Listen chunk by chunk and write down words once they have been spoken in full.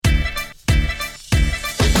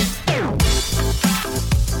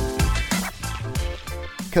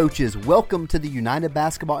Coaches, welcome to the United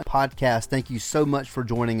Basketball Podcast. Thank you so much for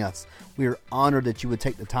joining us. We are honored that you would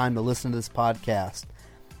take the time to listen to this podcast.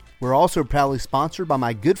 We're also proudly sponsored by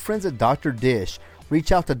my good friends at Dr. Dish.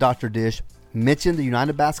 Reach out to Dr. Dish, mention the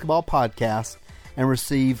United Basketball Podcast, and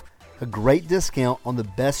receive a great discount on the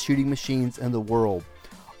best shooting machines in the world.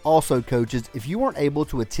 Also, coaches, if you weren't able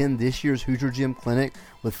to attend this year's Hoosier Gym Clinic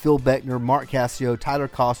with Phil Beckner, Mark Cassio, Tyler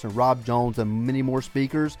Costner, Rob Jones, and many more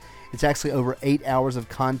speakers, it's actually over 8 hours of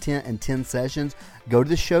content and 10 sessions. Go to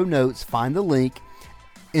the show notes, find the link,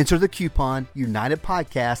 enter the coupon United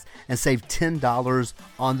Podcast, and save $10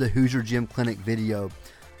 on the Hoosier Gym Clinic video.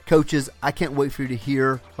 Coaches, I can't wait for you to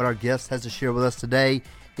hear what our guest has to share with us today.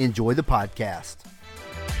 Enjoy the podcast.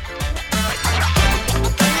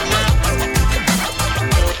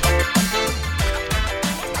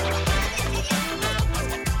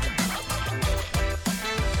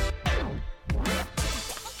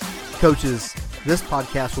 Coaches, this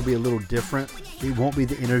podcast will be a little different. It won't be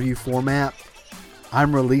the interview format.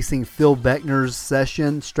 I'm releasing Phil Beckner's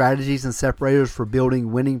session, Strategies and Separators for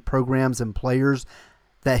Building Winning Programs and Players,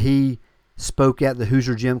 that he spoke at the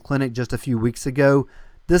Hoosier Gym Clinic just a few weeks ago.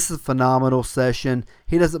 This is a phenomenal session.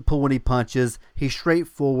 He doesn't pull any punches. He's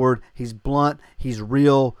straightforward. He's blunt. He's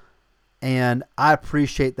real. And I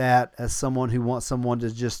appreciate that as someone who wants someone to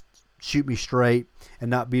just shoot me straight and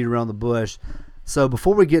not beat around the bush. So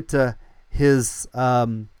before we get to his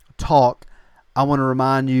talk, I want to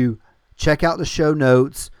remind you, check out the show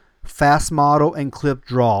notes, Fast Model and Clip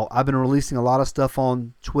Draw. I've been releasing a lot of stuff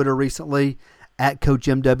on Twitter recently, at Coach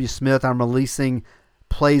M.W. Smith. I'm releasing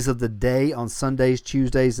plays of the day on Sundays,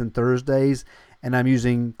 Tuesdays, and Thursdays, and I'm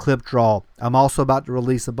using Clip Draw. I'm also about to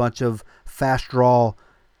release a bunch of Fast Draw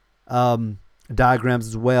diagrams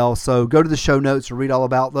as well. So go to the show notes to read all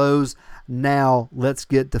about those. Now let's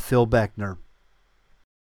get to Phil Beckner.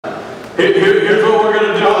 Here's what we're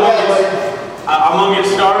going to do. I'm going to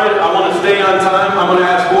get started. I want to stay on time. I'm going to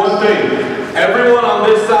ask one thing. Everyone on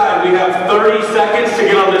this side, we have 30 seconds to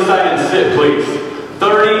get on this side and sit, please.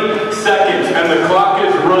 30 seconds, and the clock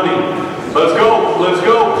is running. Let's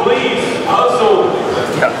go, please. Hustle.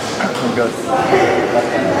 Yeah, good.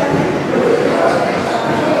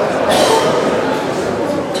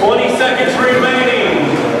 20 seconds remaining.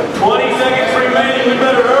 20 seconds remaining. We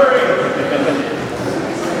better hurry.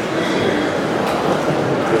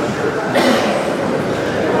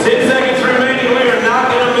 10 seconds remaining. We are not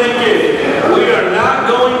going to make it. We are not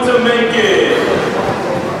going to make it.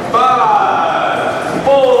 5,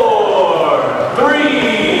 4, 3,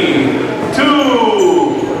 2,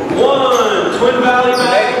 1. Twin Valley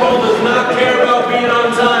Basketball does not care about being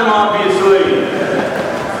on time, obviously.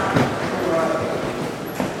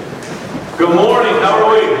 Good morning. How are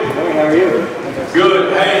we? Hey, how are you?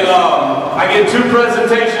 Good. Hey, I get 2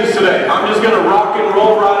 presentations today. I'm just going to rock and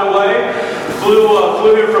roll right away.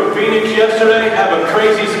 Flew here from Phoenix yesterday, have a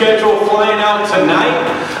crazy schedule flying out tonight.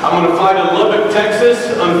 I'm going to fly to Lubbock, Texas.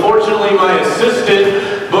 Unfortunately, my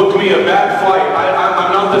assistant booked me a bad flight.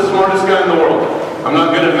 I'm not the smartest guy in the world. I'm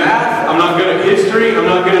not good at math, I'm not good at history, I'm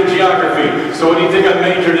not good at geography. So what do you think I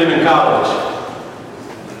majored in college?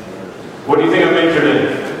 What do you think I majored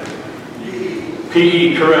in?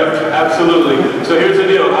 PE, correct, absolutely. So here's the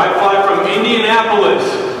deal. I fly from Indianapolis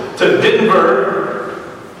to Denver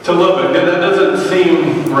to Lubbock. That doesn't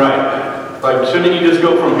seem right. Like, shouldn't you just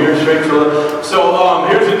go from here straight to Lubbock? So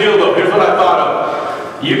here's the deal though. Here's what I thought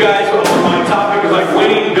of. You guys, my topic is like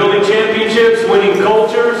winning, building championships, winning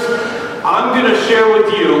cultures. I'm going to share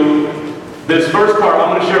with you, this first part,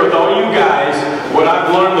 I'm going to share with all you guys what I've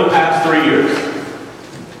learned the past 3 years.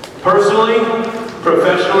 Personally,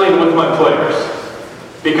 professionally, and with my players.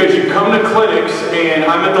 Because you come to clinics, and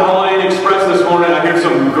I'm at the Holiday Inn Express this morning, I hear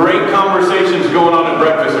some great conversations going on at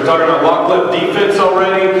breakfast. They're talking about lock-left defense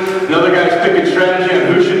already. Another guy's picking strategy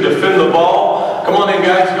on who should defend the ball. Come on in,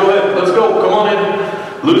 guys. Go ahead. Let's go. Come on in.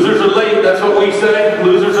 Losers are late. That's what we say.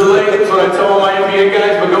 Losers are late. That's what I tell all my NBA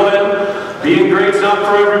guys. But go ahead. Being great's not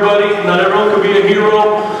for everybody. Not everyone can be a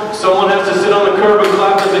hero. Someone has to sit on the curb and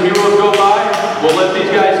clap as the heroes go by. We'll let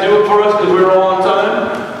these guys do it for us because we're all on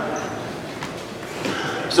time.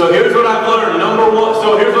 So here's what I've learned. Number one,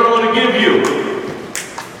 so here's what I want to give you.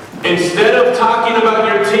 Instead of talking about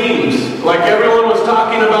your teams, like everyone was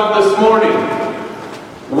talking about this morning,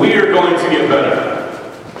 we are going to get better.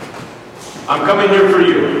 I'm coming here for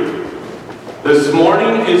you. This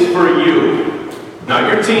morning is for you. Not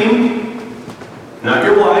your team, not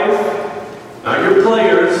your wife, not your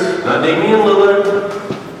players, not Damian Lillard,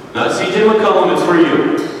 not CJ McCollum, it's for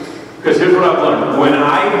you. Because here's what I've learned. When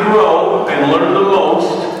I grow and learn the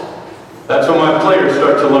most, that's when my players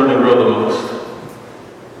start to learn and grow the most.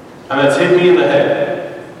 And that's hit me in the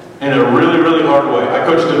head. I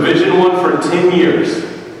coached Division I for 10 years.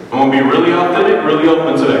 I'm going to be really authentic, really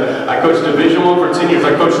open today. I coached Division I for 10 years.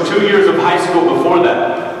 I coached 2 years of high school before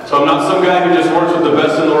that. So I'm not some guy who just works with the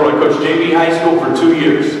best in the world. I coached JV High School for 2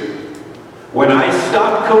 years. When I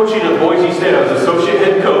stopped coaching at Boise State, I was associate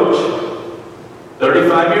head coach,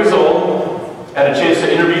 35 years old, had a chance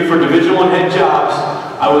to interview for Division I head jobs.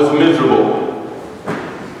 I was miserable.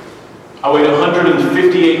 I weighed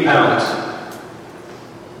 158 pounds.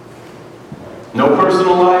 No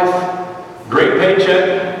personal life, great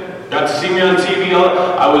paycheck, got to see me on TV.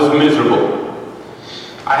 I was miserable.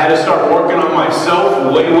 I had to start working on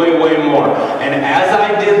myself way, way, way more. And as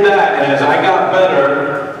I did that, and as I got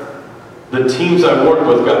better, the teams I worked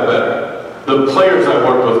with got better. The players I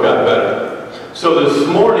worked with got better. So this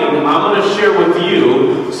morning, I'm going to share with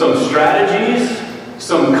you some strategies,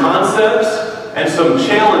 some concepts, and some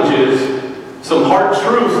challenges, some hard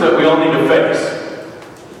truths that we all need to face.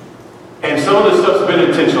 And some of this stuff's been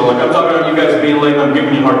intentional. Like I'm talking about you guys being late and I'm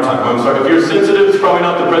giving you a hard time. I'm sorry. If you're sensitive, it's probably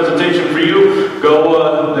not the presentation for you.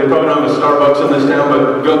 Go, they probably don't have a Starbucks in this town,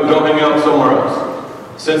 but go hang out somewhere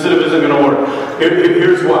else. Sensitive isn't going to work.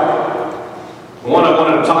 Here's why. One, I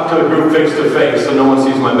wanted to talk to the group face to face so no one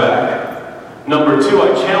sees my back. Number two,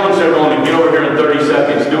 I challenged everyone to get over here in 30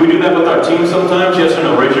 seconds. Do we do that with our team sometimes? Yes or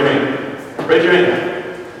no? Raise your hand. Raise your hand.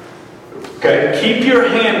 Okay, keep your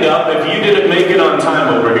hand up if you didn't make it on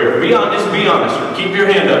time over here. Be honest, be honest. Keep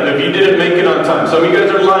your hand up if you didn't make it on time. Some of you guys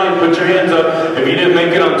are lying, put your hands up if you didn't make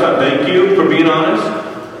it on time. Thank you for being honest.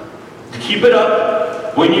 Keep it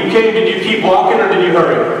up. When you came, did you keep walking or did you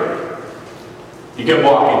hurry? You kept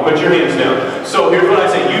walking. Put your hands down. So here's what I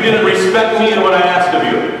say. You didn't respect me and what I asked of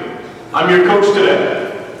you. I'm your coach today.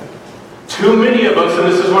 Too many of us,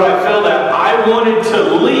 and this is what I failed at, I wanted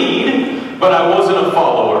to lead, but I wasn't a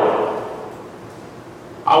follower.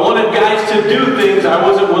 I wanted guys to do things I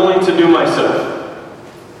wasn't willing to do myself.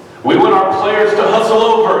 We want our players to hustle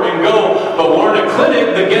over and go, but we're in a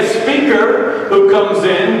clinic, the guest speaker who comes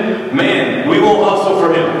in, man, we won't hustle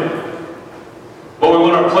for him. But we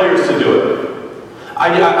want our players to do it.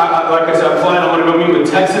 Like I said, I'm going to go meet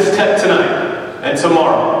with Texas Tech tonight and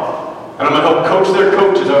tomorrow. And I'm going to help coach their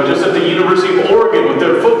coaches. I was just at the University of Oregon with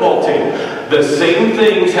their football team. The same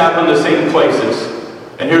things happen the same places.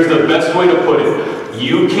 And here's the best way to put it.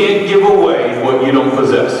 You can't give away what you don't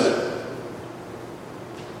possess.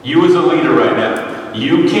 You as a leader right now,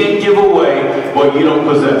 you can't give away what you don't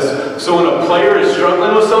possess. So when a player is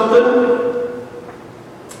struggling with something,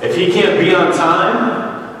 if he can't be on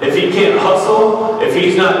time, if he can't hustle, if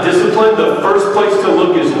he's not disciplined, the first place to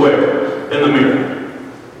look is where? In the mirror.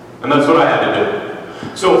 And that's what I had to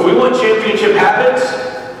do. So if we want championship habits,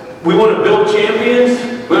 we want to build champions,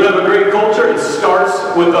 we want to have a great culture, it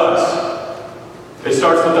starts with us. It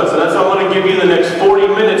starts with us. And that's how I'm going to give you the next 40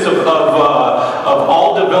 minutes of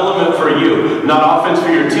all development for you. Not offense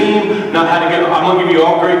for your team, not how to get, I'm going to give you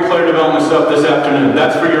all great player development stuff this afternoon.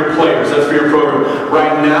 That's for your players, that's for your program.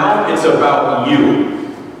 Right now, it's about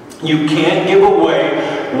you. You can't give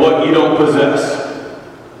away what you don't possess.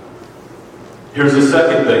 Here's the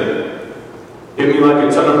second thing. Hit me like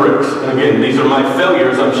a ton of bricks. And again, these are my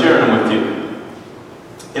failures, I'm sharing them with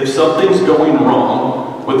you. If something's going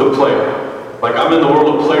wrong with a player, like I'm in the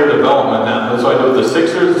world of player development now. That's what I do with the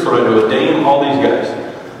Sixers, that's what I do with Dame, all these guys.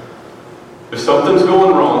 If something's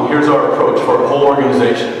going wrong, here's our approach for a whole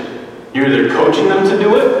organization. You're either coaching them to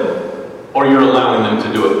do it, or you're allowing them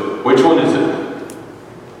to do it. Which one is it?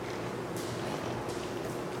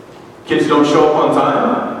 Kids don't show up on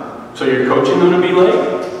time, so you're coaching them to be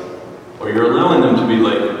late, or you're allowing them to be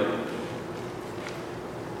late.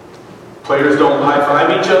 Players don't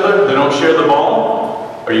high-five each other, they don't share the ball.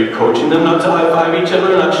 Are you coaching them not to high-five each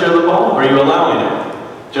other and not share the ball? Or are you allowing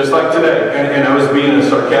it? Just like today. And I was being a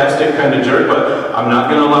sarcastic kind of jerk, but I'm not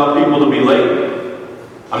going to allow people to be late.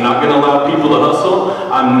 I'm not going to allow people to hustle.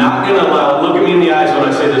 I'm not going to allow, look at me in the eyes when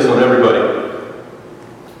I say this on everybody.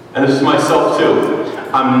 And this is myself too.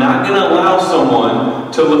 I'm not going to allow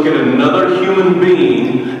someone to look at another human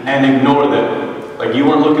being and ignore them. Like you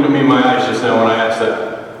weren't looking at me in my eyes just now when I asked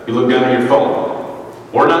that. You look down at your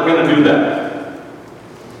phone. We're not going to do that.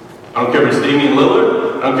 I don't care if it's Damian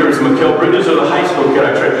Lillard, I don't care if it's Mikal Bridges or the high school kid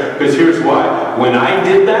I trained, because here's why. When I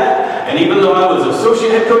did that, and even though I was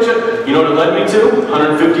associate head coach, you know what it led me to?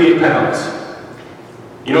 158 pounds.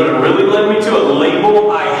 You know what it really led me to? A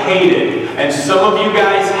label I hated. And some of you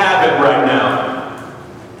guys have it right now.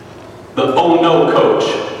 The oh no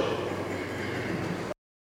coach.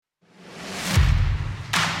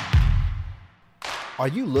 Are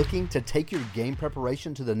you looking to take your game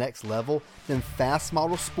preparation to the next level? Then Fast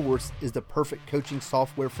Model Sports is the perfect coaching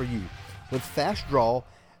software for you. With Fast Draw,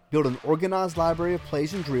 Build an organized library of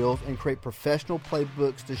plays and drills and create professional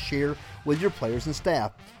playbooks to share with your players and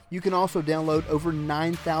staff. You can also download over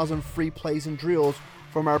 9,000 free plays and drills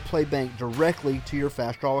from our play bank directly to your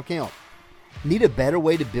FastDraw account. Need a better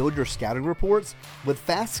way to build your scouting reports? With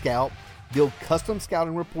FastScout, build custom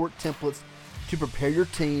scouting report templates to prepare your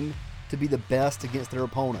team to be the best against their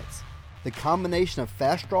opponents. The combination of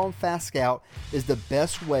FastDraw and FastScout is the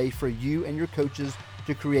best way for you and your coaches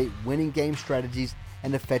to create winning game strategies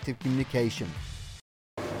and effective communication.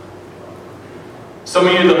 Some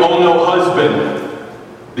of you, the oh no husband,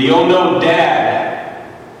 the oh no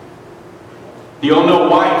dad, the oh no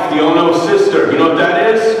wife, the oh no sister. You know what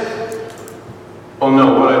that is? Oh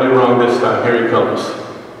no, what I did wrong this time. Here he comes.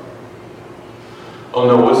 Oh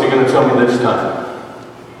no, what's he going to tell me this time?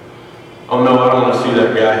 Oh no, I don't want to see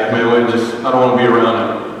that guy. Man, I don't want to be around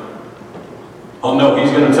him. Oh no, he's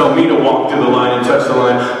going to tell me to walk through the line and touch the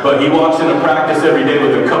line, but he walks into practice every day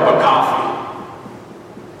with a cup of coffee.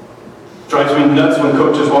 Drives me nuts when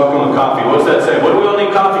coaches walk in with coffee. What's that say? What do we all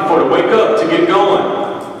need coffee for? To wake up, to get going.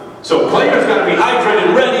 So players got to be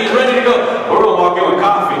hydrated, ready to go. We're going to walk in with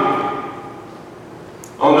coffee.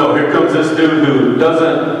 Oh no, here comes this dude who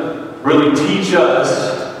doesn't really teach us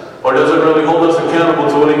or doesn't really hold us accountable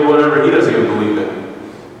to whatever he doesn't even believe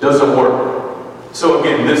in. Doesn't work. So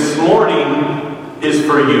again, this morning is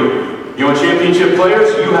for you. You want championship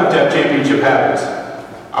players? You have to have championship habits.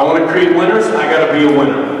 I want to create winners, I got to be a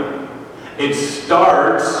winner. It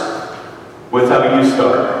starts with how you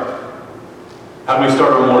start. How do we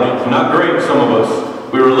start our morning? Not great, some of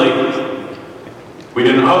us. We were late. We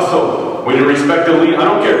didn't hustle. We didn't respect the lead. I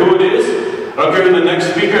don't care who it is. I don't care who the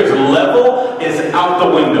next speaker is. Level is out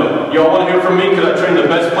the window. Y'all want to hear from me because I train the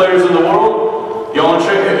best players in the world? Y'all want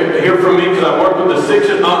to hear from me because I work with the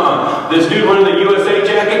Sixers? This dude wearing the USA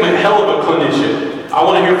jacket, man, hell of a clinician. I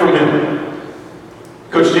want to hear from him.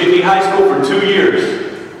 Coached JV High School for 2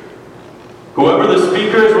 years. Whoever the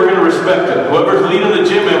speaker is, we're going to respect him. Whoever's leading the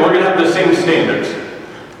gym, man, we're going to have the same standards.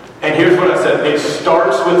 And here's what I said. It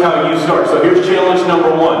starts with how you start. So here's challenge number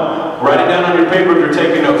 1. Write it down on your paper if you're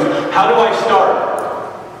taking notes. How do I start?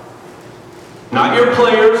 Not your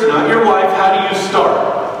players, not your wife. How do you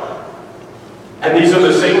start? And these are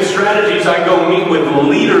the same strategies I go meet with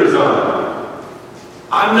leaders on.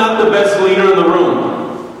 I'm not the best leader in the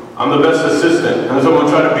room. I'm the best assistant. And that's what I'm going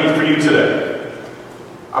to try to be for you today.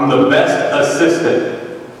 I'm the best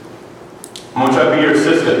assistant. I'm going to try to be your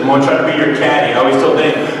assistant. I'm going to try to be your caddy. I always tell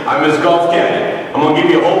Dan, I'm his golf caddy. I'm going to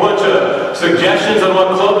give you a whole bunch of suggestions on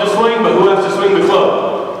what club to swing, but who has to swing the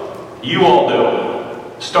club? You all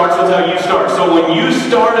do. Starts with how you start. So when you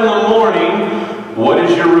start in the morning, what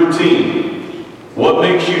is your routine? What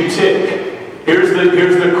makes you tick? Here's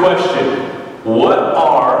the question. What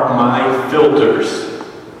are my filters?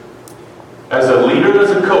 As a leader,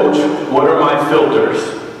 as a coach, what are my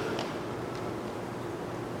filters?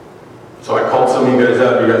 So I called some of you guys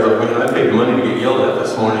out. You guys are like, man, I paid money to get yelled at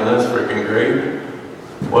this morning. That's freaking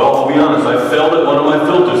great. Well, I'll be honest. I failed at one of my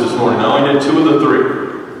filters this morning. I only did 2 of the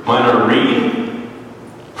 3. Mine are read,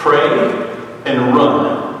 pray, and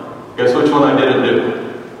run. Guess which one I didn't do?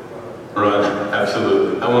 Run,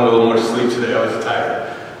 absolutely. I wanted a little more sleep today. I was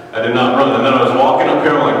tired. I did not run. And then I was walking up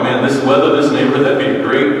here. I'm like, man, this weather, this neighborhood, that'd be a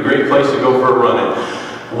great place to go for a run.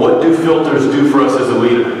 What do filters do for us as a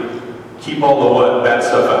leader? Keep all the what? Bad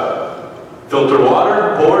stuff out. Filter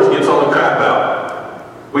water, pours, gets all the crap out.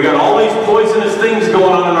 We got all these poisonous things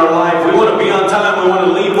going on in our life. We want to be on time. We want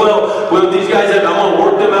to lead well. We want these guys, I want to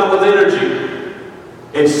work them out with energy.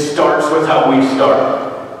 It starts with how we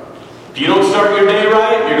start. If you don't start your day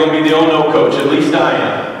right, you're going to be the oh-no coach. At least I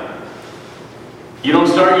am. You don't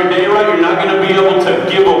start your day right, you're not going to be able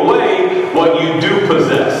to give away what you do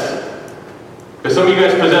possess. Because some of you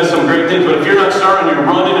guys possess some great things, but if you're not starting, you're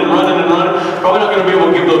running, probably not going to be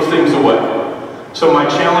able to give those things away. So my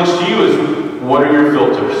challenge to you is, what are your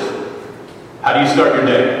filters? How do you start your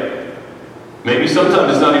day? Maybe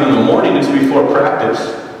sometimes it's not even the morning, it's before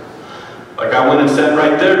practice. Like I went and sat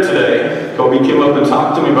right there today. Kobe came up and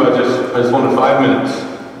talked to me about I just wanted 5 minutes.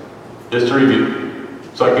 Just to review.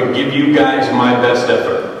 So I could give you guys my best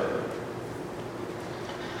effort.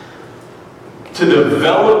 To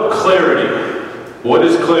develop clarity. What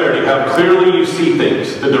is clarity? How clearly you see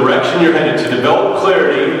things. The direction you're headed. To develop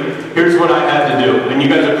clarity, here's what I had to do. And you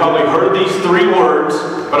guys have probably heard these 3 words,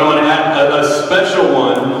 but I'm going to add a special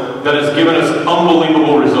one that has given us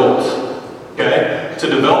unbelievable results. Okay? To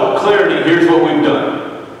develop clarity, here's what we've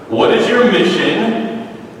done. What is your mission?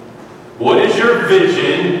 What is your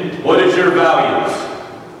vision? What is your values?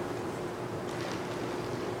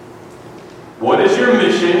 What is your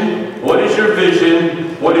mission? What is your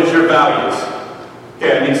vision? What is your values?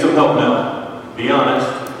 Okay, I need some help now. Be honest.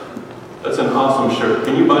 That's an awesome shirt.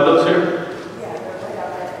 Can you buy those here? Yeah, they're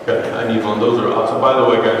right out Okay, there. I need one. Those are awesome. By the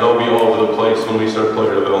way, guys, I'll be all over the place when we start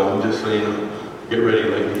player development. Just so you know. Get ready,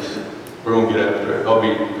 ladies. We're going to get after it. I'll be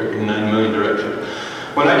freaking 9 million directions.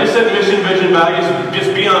 When I just said mission, vision, values,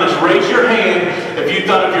 just be honest. Raise your hand if you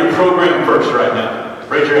thought of your program first right now.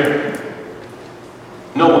 Raise your hand.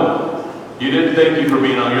 No one. You didn't thank you for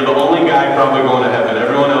being on. You're the only guy probably going to heaven.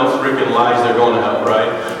 Everyone else freaking lies they're going to hell, right?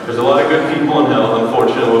 There's a lot of good people in hell,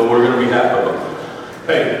 unfortunately. We're going to be half of them.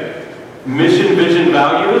 Hey, mission, vision,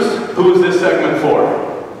 values. Who is this segment for?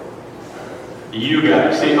 You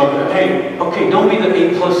guys. See, okay, don't be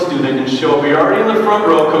the A+ student and show up. You're already in the front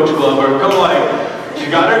row, Coach Glover. Come like, she's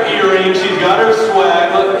got her earrings, she's got her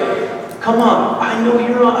swag. Look, come on. I know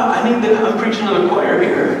you're on. I'm preaching to the choir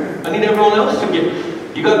here. I need everyone else to get.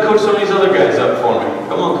 You got to coach some of these other guys up for me.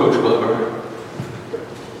 Come on, Coach Glover.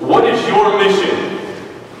 What is your mission?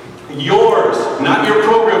 Yours, not your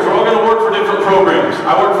programs. We're all going to work for different programs.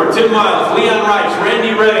 I work for Tim Miles, Leon Rice,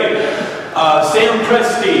 Randy Ray, Sam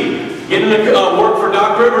Presti. Getting to work for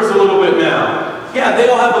Doc Rivers a little bit now. Yeah, they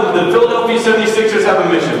all have the Philadelphia 76ers have a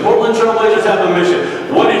mission. Portland Trail Blazers have a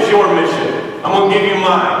mission. What is your mission? I'm going to give you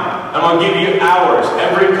mine. I'm going to give you ours.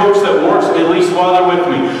 Every coach that works, at least while they're with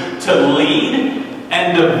me, to lead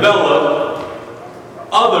and develop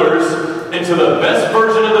others into the best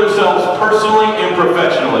version of themselves personally and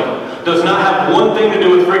professionally. Does not have one thing to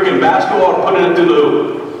do with freaking basketball or putting it through the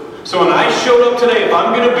hoop. So when I showed up today, if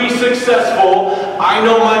I'm going to be successful, I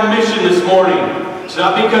know my mission this morning. It's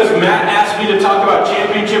not because Matt asked me to talk about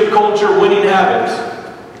championship culture, winning habits.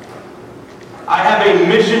 I have a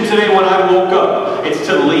mission today when I woke up. It's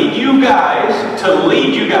to lead you guys,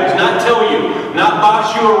 not tell you, not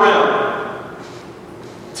boss you around.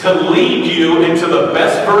 To lead you into the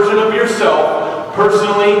best version of yourself,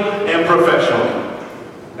 personally and professionally.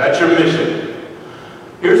 That's your mission.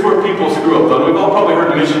 Here's where people screw up, though. We've all probably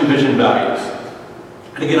heard mission, vision, values.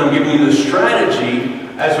 And again, I'm giving you the strategy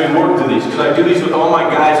as we work through these, because I do these with all my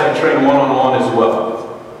guys I train one-on-one as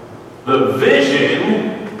well. The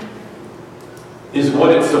vision is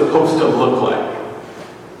what it's supposed to look like.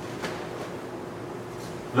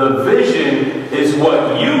 The vision is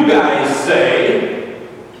what you guys say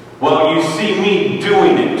while you see me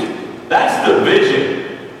doing it. That's the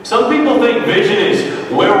vision. Some people think vision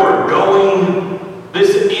is where we're going,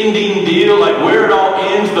 this ending deal, like where it all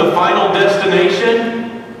ends, the final destination.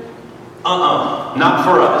 Not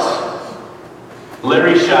for us.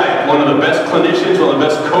 Larry Shyatt, one of the best clinicians, one of the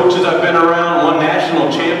best coaches I've been around, won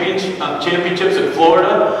national championships at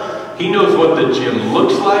Florida. He knows what the gym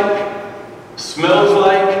looks like, smells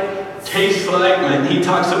like, tastes like, and he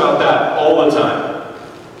talks about that all the time.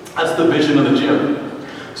 That's the vision of the gym.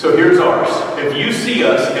 So here's ours. If you see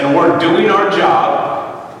us and we're doing our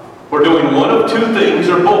job, we're doing one of two things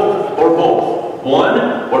or both.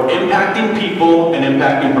 One, we're impacting people and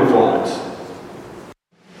impacting performance.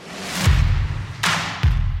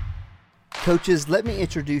 Coaches, let me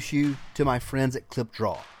introduce you to my friends at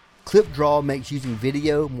ClipDraw. ClipDraw makes using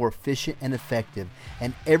video more efficient and effective,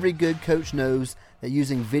 and every good coach knows that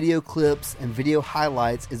using video clips and video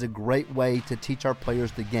highlights is a great way to teach our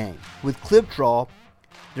players the game. With ClipDraw,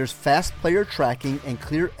 there's fast player tracking and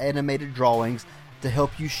clear animated drawings to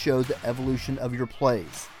help you show the evolution of your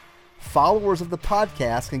plays. Followers of the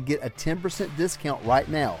podcast can get a 10% discount right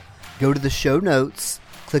now. Go to the show notes,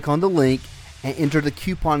 click on the link, and enter the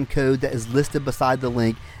coupon code that is listed beside the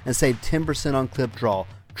link and save 10% on ClipDraw.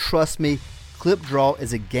 Trust me, ClipDraw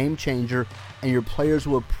is a game changer, and your players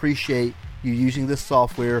will appreciate you using this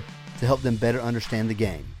software to help them better understand the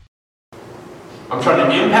game. I'm trying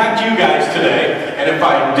to impact you guys today, and if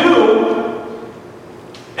I do,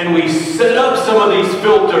 and we set up some of these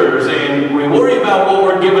filters and we worry about what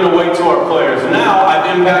we're giving away to our players, now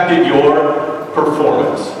I've impacted your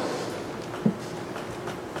performance.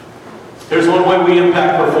 Here's one way we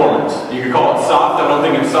impact performance. You could call it soft. I don't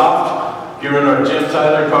think it's soft. If you're in our gym,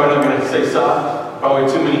 Tyler, you're probably not going to say soft.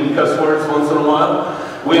 Probably too many cuss words once in a while.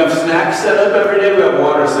 We have snacks set up every day. We have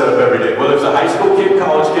water set up every day. Whether it's a high school kid,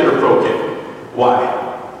 college kid, or pro kid. Why?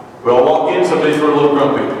 We all walk in, some days we're a little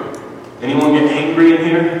grumpy. Anyone get angry in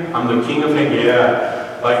here? I'm the king of angry.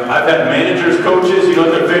 Yeah. Like, I've had managers, coaches, you know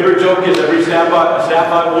what their favorite joke is? Every staff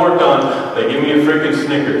I've worked on, they give me a freaking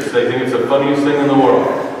Snickers. They think it's the funniest thing in the world.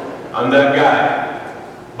 I'm that guy.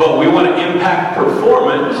 But we want to impact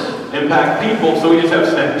performance, impact people, so we just have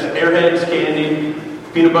snacks. Airheads, candy,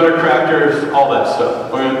 peanut butter crackers, all that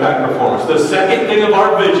stuff. We're going to impact performance. The second thing of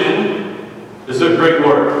our vision, this is a great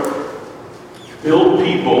word. Build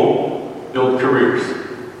people, build careers.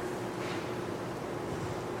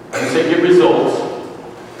 I didn't say get results.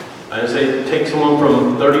 take someone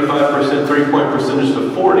from 35% three-point percentage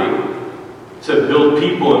to 40. It said build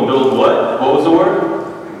people and build what? What was the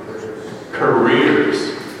word?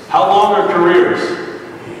 Careers. How long are careers?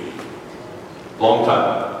 Long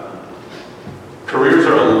time. Careers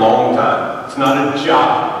are a long time. It's not a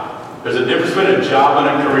job. There's a difference between a job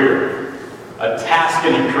and a career. A task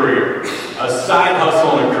and a career. A side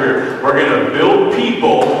hustle and a career. We're going to build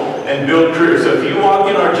people and build careers. So if you walk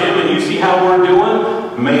in our gym and you see how we're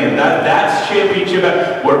doing, man, that's championship.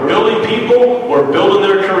 We're building people, we're building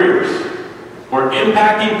their careers. We're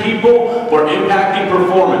impacting people, we're impacting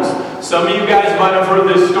performance. Some of you guys might have heard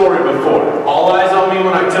this story before. All eyes on me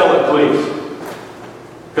when I tell it, please.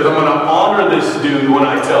 Because I'm going to honor this dude when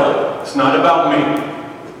I tell it. It's not about me.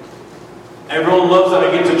 Everyone loves that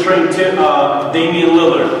I get to train Damian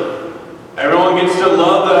Lillard. Everyone gets to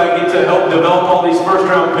love that I get to help develop all these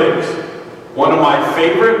first-round picks. One of my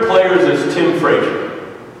favorite players is Tim Frazier.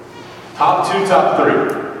 Top 2, top 3.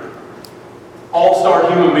 All-star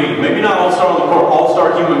human being. Maybe not all-star on the court,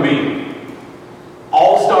 all-star human being.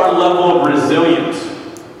 All-star level of resilience.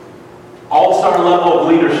 All-star level of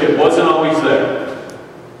leadership. Wasn't always there.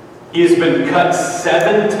 He has been cut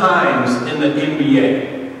 7 times in the NBA.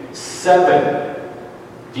 7.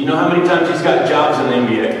 Do you know how many times he's got jobs in the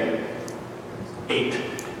NBA? 8.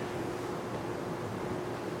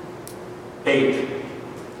 8.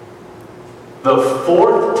 The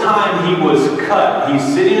 4th time he was cut, he's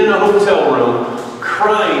sitting in a hotel room,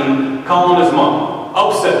 crying, calling his mom.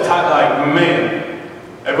 Upset, like, man.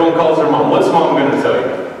 Everyone calls their mom. What's mom going to tell you?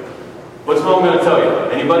 What's mom going to tell you?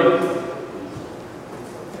 Anybody?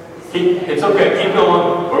 It's okay, keep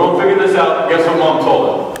going. We're going to figure this out. Guess what mom told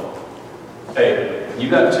him? Hey, you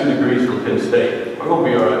got 2 degrees from Penn State. We're going to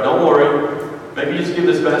be all right. Don't worry. Maybe just give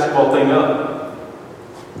this basketball thing up.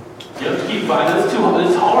 You have to keep fighting.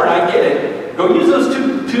 It's hard. I get it. Go use those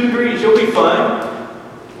two degrees. You'll be fine.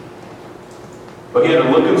 But he had to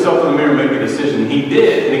look himself in the mirror and make a decision. He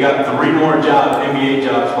did, and he got 3 more jobs, NBA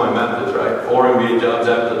jobs. My math is right. 4 NBA jobs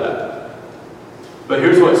after that. But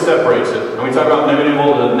here's what separates it. And we talk about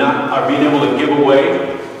being able to give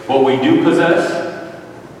away what we do possess.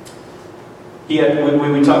 We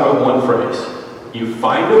talk about one phrase. You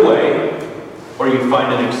find a way, or you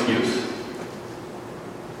find an excuse.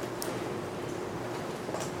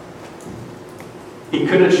 He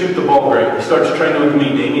couldn't shoot the ball great. He starts training with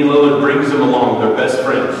me. Damian Lillard brings him along. They're best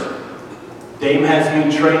friends. Dame has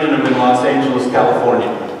me training him in Los Angeles, California,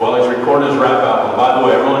 while he's recording his rap album. By the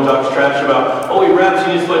way, everyone talks trash about, oh, he raps,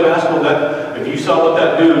 he needs to play basketball. If you saw what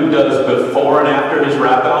that dude does before and after his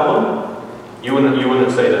rap album, you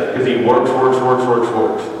wouldn't say that, because he works.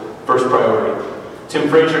 First priority. Tim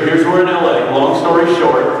Frazier, here's where in LA. Long story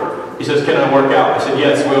short, he says, can I work out? I said,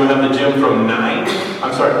 yes, we would have the gym from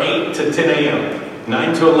 8 to 10 a.m.,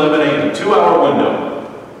 9 to 11 a.m., 2-hour window.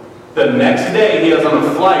 The next day, he was on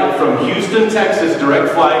a flight from Houston, Texas,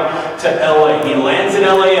 direct flight to LA. He lands in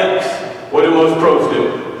LAX. What do most pros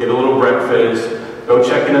do? Get a little breakfast, go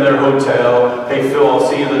check into their hotel. Hey, Phil, I'll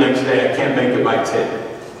see you the next day. I can't make it by 10.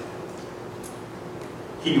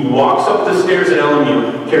 He walks up the stairs at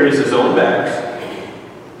LMU, carries his own bags,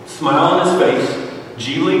 smile on his face,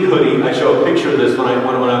 G League hoodie. I show a picture of this when I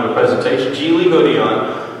have a presentation. G League hoodie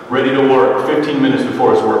on, ready to work 15 minutes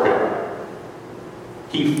before his workout.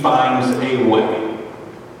 He finds a way.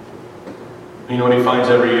 You know what he finds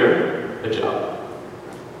every year? A job.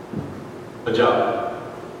 A job.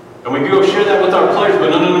 And we can go share that with our players,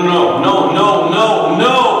 but no.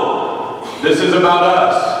 This is about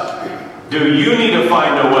us. Do you need to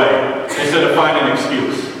find a way instead of finding an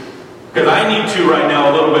excuse? Because I need to right now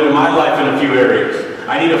a little bit in my life in a few areas.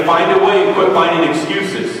 I need to find a way and quit finding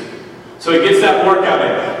excuses. So he gets that workout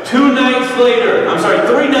in. 3 nights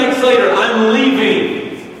later, I'm leaving.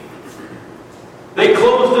 They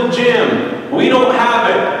closed the gym. We don't have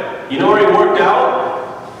it. You know where he worked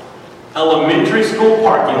out? Elementary school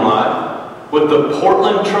parking lot with the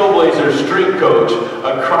Portland Trailblazers strength coach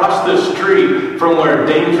across the street from where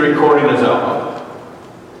Dame's recording his album.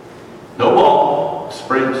 No ball,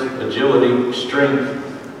 sprint, agility, strength.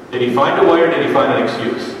 Did he find a way or did he find an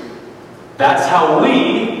excuse? That's how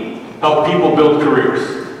we help people build careers.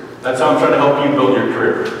 That's how I'm trying to help you build your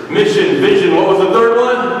career. Mission, vision, what was the third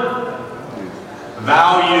one?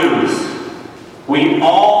 Values. We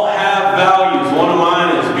all have values. One of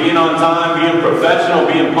mine is being on time, being professional,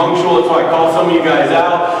 being punctual. That's why I call some of you guys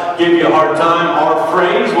out, give you a hard time. Our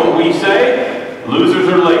phrase, what we say, losers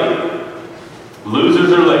are late.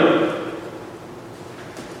 Losers are late.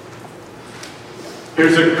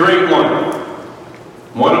 Here's a great one.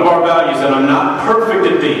 One of our values, and I'm not perfect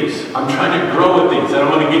at these, I'm trying to grow at these, and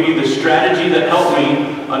I'm going to give you the strategy that helped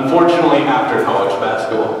me, unfortunately, after college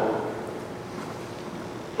basketball.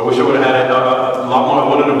 I wish I would have had it a lot more. I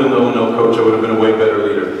wouldn't have been the no coach. I would have been a way better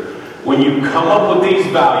leader. When you come up with these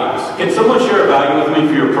values, can someone share a value with me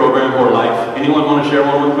for your program or life? Anyone want to share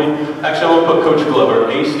one with me? Actually, I want to put Coach Glover,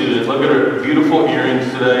 a student. Look at her beautiful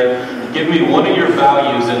earrings today. Give me one of your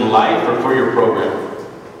values in life or for your program.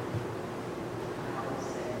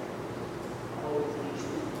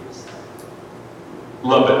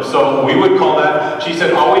 Love it. So we would call that, she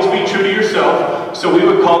said, always be true to yourself. So we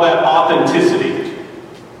would call that authenticity.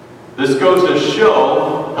 This goes to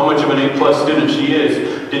show how much of an A+ student she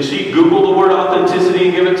is. Did she Google the word authenticity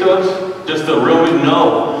and give it to us? Just the real big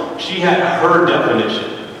no. She had her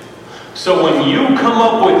definition. So when you come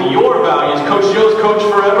up with your values, Coach Joe's coach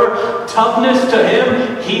forever, toughness to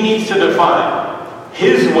him, he needs to define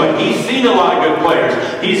his way. He's seen a lot of good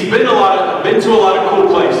players. He's been to a lot of cool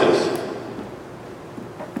places.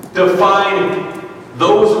 Define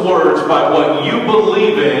those words by what you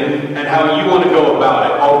believe in and how you want to go about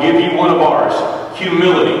it. I'll give you one of ours.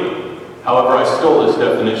 Humility. However, I stole this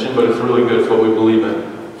definition, but it's really good. It's what we believe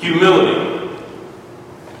in. Humility.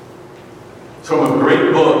 It's from a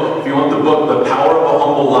great book. If you want the book, The Power of a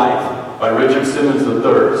Humble Life by Richard Simmons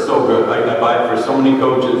III. So good. I buy it for so many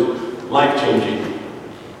coaches. Life-changing.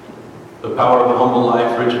 The Power of a Humble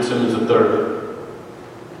Life, Richard Simmons III.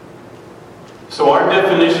 So our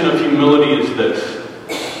definition of humility is this.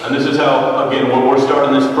 And this is how, again, we're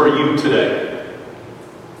starting this for you today.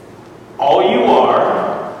 All you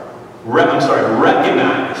are,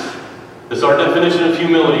 recognize. This is our definition of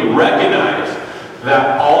humility. Recognize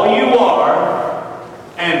that all you are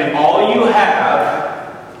and all you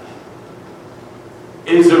have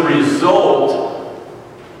is a result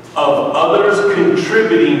of others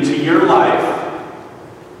contributing to your life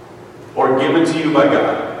or given to you by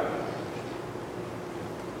God.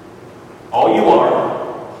 All you are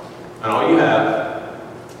and all you have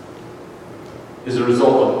is a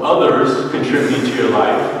result of others contributing to your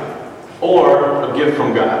life or a gift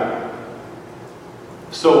from God.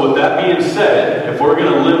 So with that being said, if we're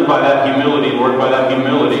going to live by that humility, work by that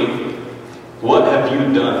humility, what have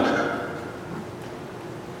you done?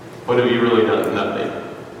 What have you really done? Nothing.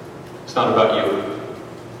 It's not about you.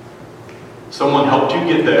 Someone helped you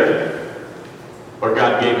get there, or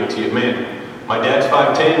God gave it to you. Man, my dad's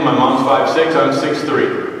 5'10", my mom's 5'6", I'm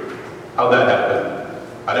 6'3". How'd that happen?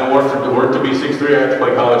 I didn't work to be 6'3", I had to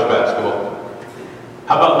play college basketball.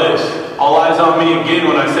 How about this? All eyes on me again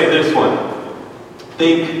when I say this one.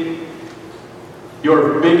 Think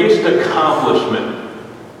your biggest accomplishment.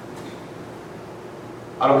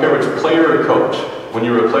 I don't care if it's player or coach. When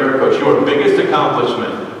you're a player or coach, your biggest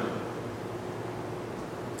accomplishment.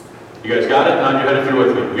 You guys got it? Nod your head if you're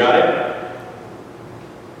with me. You got it?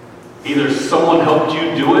 Either someone helped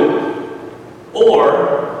you do it,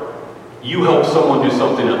 or you helped someone do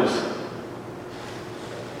something else.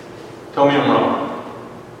 Tell me I'm wrong.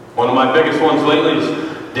 One of my biggest ones lately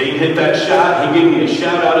is Dane hit that shot. He gave me a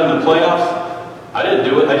shout out in the playoffs. I didn't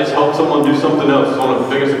do it. I just helped someone do something else. It's one of the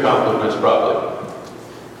biggest accomplishments probably.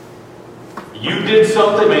 You did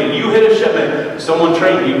something, man. You hit a shot, man. Someone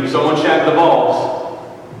trained you. Someone shagged the balls.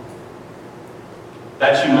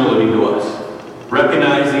 That's humility to us.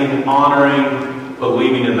 Recognizing, honoring,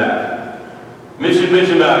 believing in that. Mission,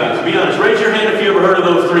 vision, values. Be honest. Raise your hand if you ever heard of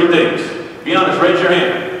those three things. Be honest. Raise your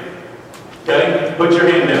hand. Okay? Put your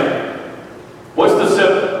hand down. What's the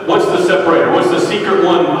separator? What's the secret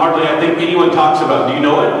one hardly I think anyone talks about? Do you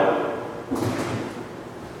know it?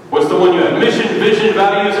 What's the one you have? Mission, vision,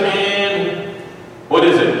 values, and what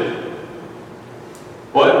is it?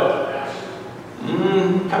 What?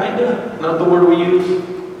 Kinda. Not the word we use.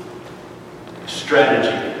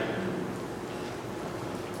 Strategy.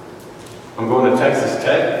 I'm going to Texas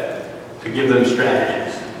Tech to give them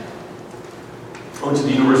strategies. I went to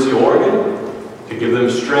the University of Oregon to give them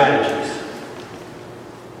strategies.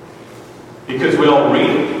 Because we all read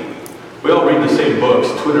it. We all read the same books.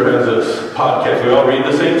 Twitter has this podcast. We all read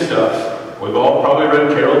the same stuff. We've all probably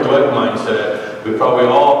read Carol Dweck Mindset. We probably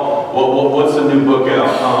all, what's the new book out?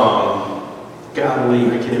 Golly,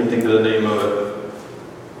 I can't even think of the name of it.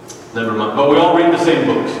 Never mind. But we all read the same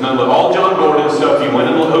books. All John Gordon stuff.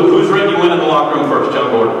 Who's read You Win in the Locker Room first?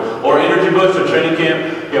 John Gordon. Or Energy Books or Training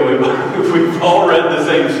Camp. Yeah, we've all read the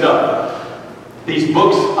same stuff. These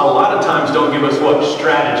books, a lot of times, don't give us what?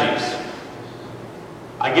 Strategies.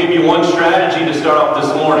 I gave you one strategy to start off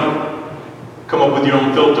this morning. Come up with your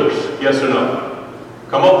own filters. Yes or no?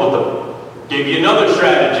 Come up with them. Gave you another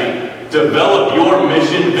strategy. Develop your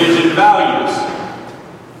mission, vision, values.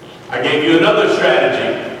 I gave you another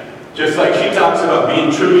strategy. Just like she talks about being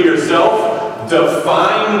true to yourself,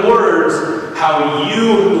 define words how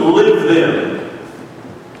you live them.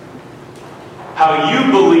 How you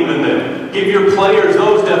believe in them. Give your players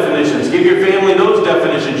those definitions. Give your family those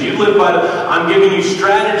definitions. You live by I'm giving you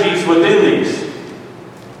strategies within these.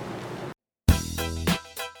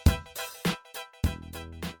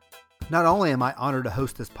 Not only am I honored to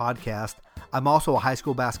host this podcast, I'm also a high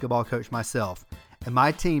school basketball coach myself, and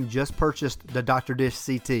my team just purchased the Dr. Dish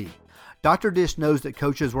CT. Dr. Dish knows that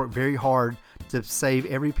coaches work very hard to save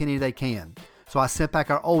every penny they can. So I sent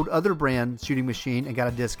back our old other brand shooting machine and got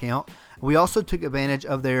a discount. We also took advantage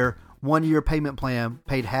of their 1-year payment plan,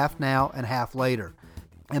 paid half now and half later.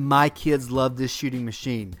 And my kids love this shooting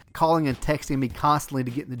machine, calling and texting me constantly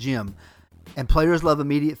to get in the gym. And players love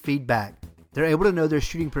immediate feedback. They're able to know their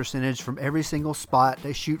shooting percentage from every single spot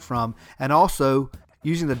they shoot from, and also,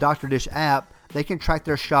 using the Dr. Dish app, they can track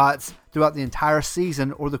their shots throughout the entire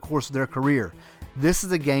season or the course of their career. This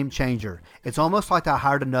is a game changer. It's almost like I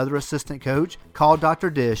hired another assistant coach, called Dr.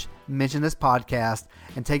 Dish, mention this podcast,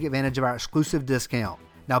 and take advantage of our exclusive discount.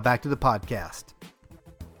 Now back to the podcast.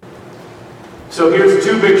 So here's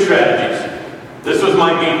 2 big strategies. This was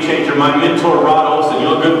my game changer. My mentor, Rod Olson. You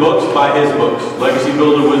know, good books? Buy his books. Legacy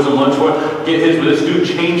Builder, Wisdom, Lunchboard. Get his, but this dude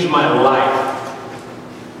changed my life.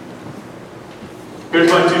 Here's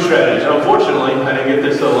my 2 strategies. Unfortunately, I didn't get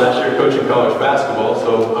this till last year coaching college basketball,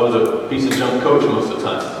 so I was a piece of junk coach most of the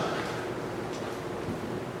time.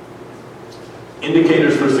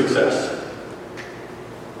 Indicators for success.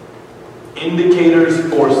 Indicators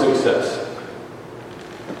for success.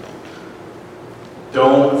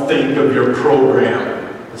 Don't think of your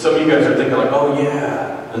program. Some of you guys are thinking like, oh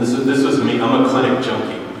yeah, and this was me. I'm a clinic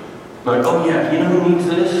junkie. I'm like, oh yeah, you know who needs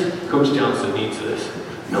this? Coach Johnson needs this.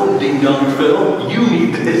 No, ding dong Phil, you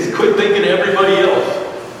need this. Quit thinking of everybody else.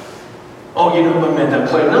 Oh, you know what I meant that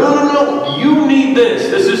play. No. You need this.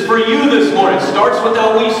 This is for you this morning. It starts with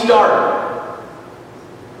how we start.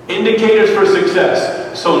 Indicators for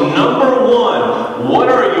success. So number 1, what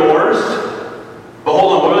are yours? But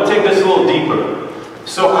hold on, we're going to take this a little deeper.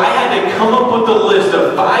 So I had to come up with a list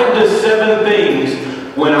of 5 to 7 things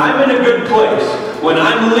when I'm in a good place, when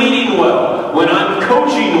I'm leading well, when I'm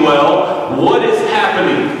coaching well, what is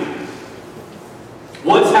happening?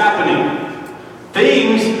 What's happening?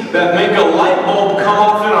 Things that make a light bulb come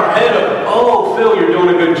off in our head of, oh, Phil, you're doing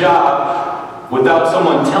a good job, without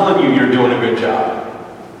someone telling you you're doing a good job.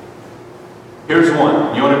 Here's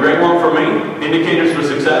one. You want a great one for me? Indicators for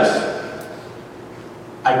success?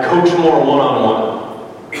 I coach more one-on-one.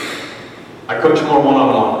 I coach more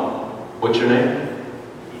one-on-one. What's your name?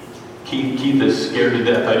 Keith is scared to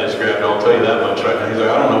death I just grabbed it. I'll tell you that much right now. He's like,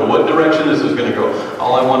 I don't know what direction this is going to go.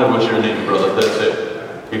 All I wanted was your name, brother. That's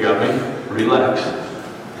it. You got me? Relax.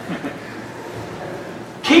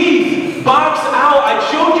 Keith, box out. I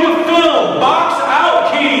showed you film. Box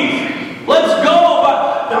out, Keith. Let's go.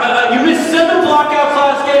 You missed 7 blockouts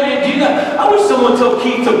last game. I wish someone told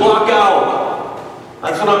Keith to block out.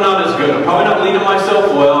 That's when I'm not as good. I'm probably not leading myself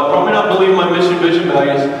well. I'm probably not believing my mission, vision,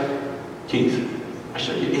 values. Keith, I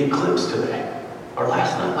showed you 8 clips today. Or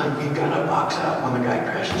last night, like, you gotta box out. When the guy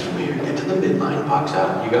crashes from here, get to the midline, box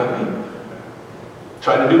out. You got me?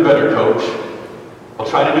 Try to do better, coach. I'll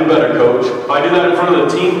try to do better, coach. If I do that in front of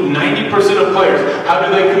the team, 90% of players, how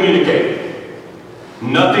do they communicate?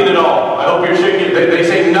 Nothing at all. I hope you're shaking. They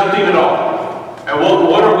say nothing at all. And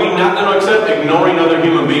what are we not going to accept? Ignoring other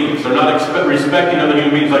human beings. Or not respecting other human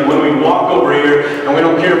beings. Like when we walk over here and we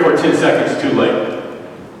don't care for 10 seconds too late.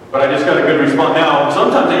 But I just got a good response. Now,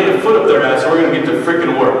 sometimes they need a foot up their ass, so we're going to get to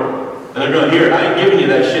freaking work. And they're going to hear it. I ain't giving you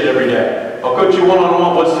that shit every day. I'll coach you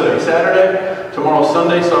one-on-one. What's today? Saturday? Tomorrow's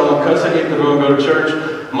Sunday, so I'm going to cuss at you because we're going to go to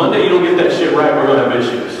church. Monday, you don't get that shit right, we're going to have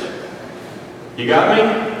issues. You got me?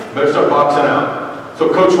 Better start boxing out. So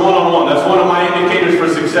coach one-on-one. That's one of my indicators for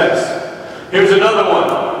success. Here's another one.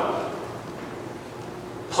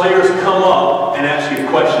 Players come up and ask you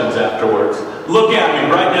questions afterwards. Look at me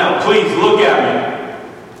right now. Please look at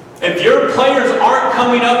me. If your players aren't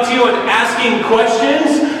coming up to you and asking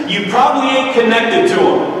questions, you probably ain't connected to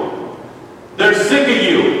them. They're sick of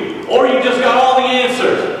you. Or you just got all the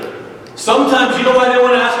answers. Sometimes you know why they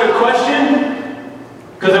want to ask a question?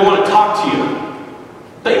 Because they want to talk to you.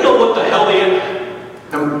 They know what the hell they are.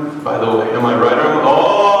 By the way, am I right or am I?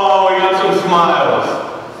 Oh, we got some smiles.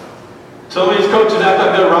 Some of these coaches act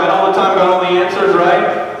like they're right all the time, got all the answers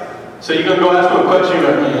right. So you're going to go ask them a question,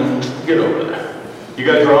 you're like, get over there. You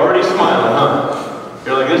guys are already smiling, huh?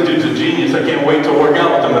 You're like, this dude's a genius. I can't wait to work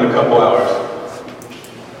out with him in a couple hours.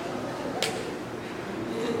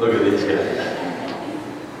 Look at these guys.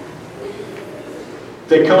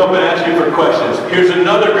 They come up and ask you for questions. Here's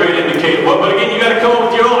another great indicator. But again, you got to come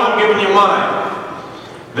up with your own. I'm giving you mine.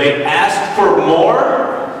 They ask for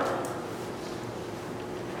more,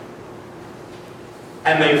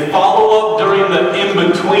 and they follow up during the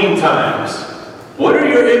in-between times. What are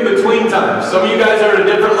your in-between times? Some of you guys are at a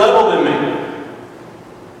different level than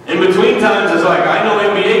me. In-between times is like, I know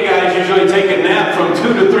NBA guys usually take a nap from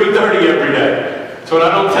 2 to 3:30 every day. So when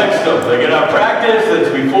I don't text them, they get out of practice,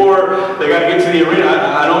 that's before they got to get to the arena.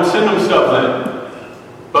 I don't send them stuff then.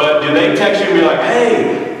 But do they text you and be like,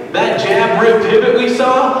 hey, that jab rib pivot we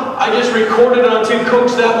saw, I just recorded it on two,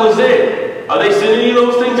 coach, that was it. Are they sending you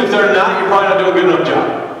those things? If they're not, you're probably not doing a good enough job.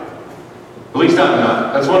 At least I'm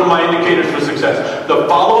not. That's one of my indicators for success. The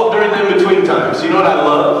follow-up during the in-between times. You know what I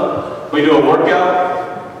love? We do a workout.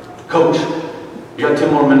 Coach, you got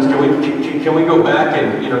 10 more minutes. Can we go back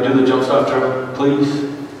and do the jump stop drill, please?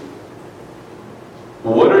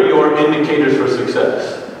 What are your indicators for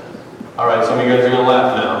success? All right, some of you guys are going to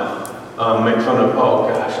laugh now. Make fun of, oh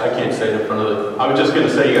gosh, I can't say it in front of I was just going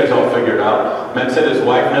to say, you guys all figure it out. Matt said his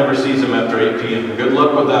wife never sees him after 8 p.m. Good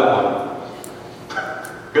luck with that one.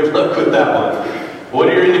 Good luck with that one. What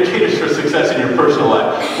are your indicators for success in your personal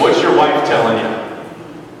life? What's your wife telling you?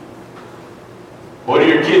 What are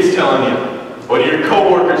your kids telling you? What are your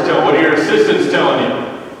co-workers telling you? What are your assistants telling you?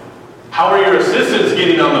 How are your assistants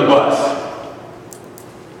getting on the bus?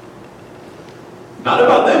 Not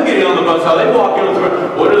about them getting on the bus, how they walk in with the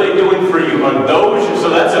what are they doing for you? On those, so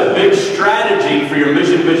that's a big strategy for your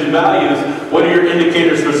mission, vision, values. What are your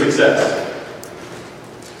indicators for success?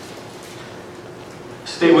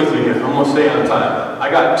 Stay with me here. I'm going to stay on time.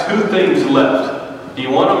 I got 2 things left. Do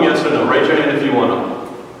you want them? Yes or no? Raise your hand if you want them.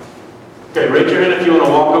 Okay, raise your hand if you want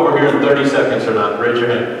to walk over here in 30 seconds or not. Raise your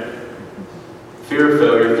hand. Fear of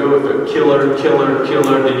failure, fear of failure,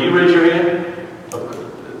 killer. Did you raise your hand?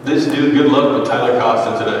 This dude, good luck with Tyler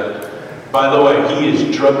Costin today. By the way, he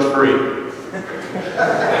is drug-free.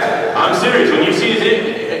 I'm serious. When you see his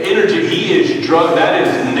energy, he is drug. That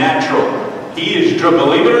is natural. He is drug.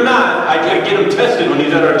 Believe it or not, I get him tested when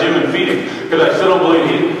he's at our gym in Phoenix because I still don't believe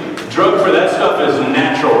he's drug-free. That stuff is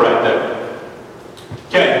natural right there.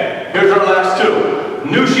 Okay, here's our last 2.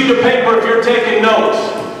 New sheet of paper if you're taking notes.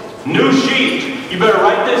 New sheet. You better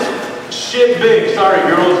write this shit big. Sorry,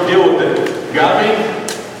 girls, deal with it. Got me?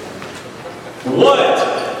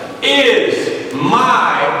 What is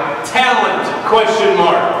my talent? Question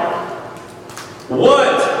mark.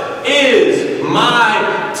 What is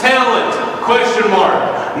my talent? Question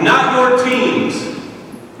mark. Not your teams.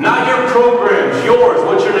 Not your programs. Yours.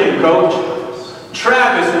 What's your name, coach?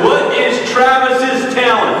 Travis. What is Travis's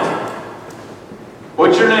talent?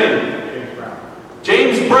 What's your name? James Brown.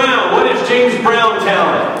 James Brown. What is James Brown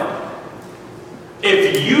talent?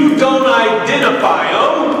 If you don't identify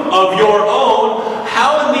them of your own,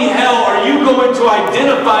 how in the hell are you going to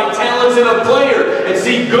identify talents in a player and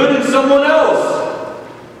see good in someone else?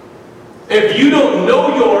 If you don't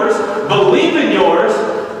know yours, believe in yours,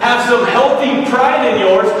 have some healthy pride in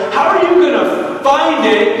yours, how are you going to find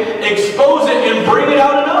it, expose it, and bring it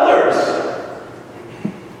out in others?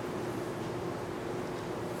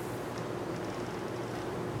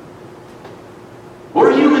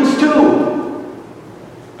 We're humans too.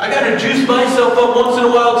 I got to juice myself up once in a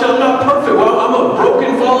while till I'm not perfect. Well, I'm a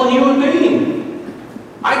broken, fallen human being.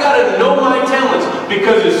 I got to know my talents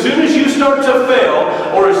because as soon as you start to fail,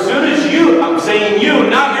 or as soon as you, I'm saying you,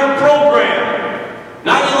 not your program,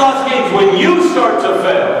 not your lost games, when you start to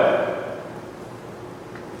fail,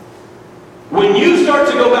 when you start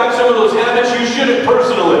to go back some of those habits you shouldn't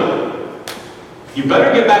personally, you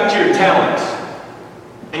better get back to your talents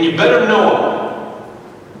and you better know them.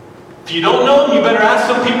 If you don't know them, you better ask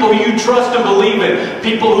some people who you trust and believe in.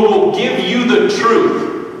 People who will give you the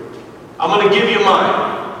truth. I'm going to give you mine.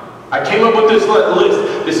 I came up with this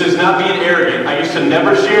list. This is not being arrogant. I used to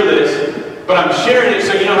never share this, but I'm sharing it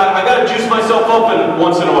so I got to juice myself up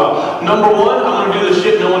once in a while. Number 1, I'm going to do the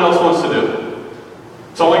shit no one else wants to do.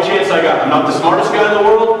 It's the only chance I got. I'm not the smartest guy in the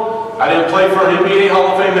world. I didn't play for an NBA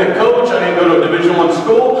Hall of Fame head coach. I didn't go to a Division I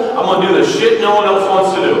school. I'm going to do the shit no one else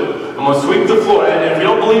wants to do. I'm going to sweep the floor. And if you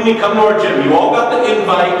don't believe me, come to our gym. You all got the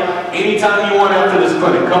invite anytime you want after this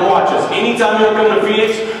clinic. Come watch us. Anytime you want to come to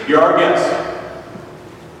Phoenix, you're our guest.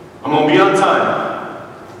 I'm going to be on time.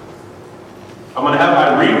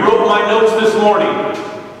 I rewrote my notes this morning.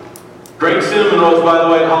 Great cinnamon rolls, by the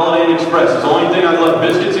way, at Holiday Inn Express. It's the only thing I love.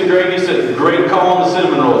 Biscuits and gravy. Said, great call on the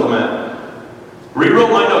cinnamon rolls, man. Rewrote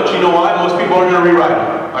my notes. You know why? Most people aren't going to rewrite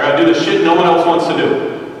them. I got to do the shit no one else wants to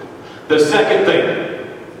do. The second thing.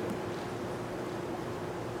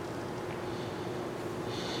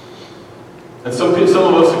 And some of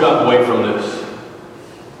us have gotten away from this.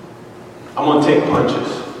 take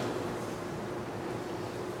punches.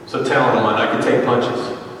 It's a talent of mine. I can take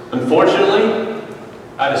punches. Unfortunately,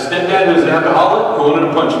 I had a stepdad who was an alcoholic who wanted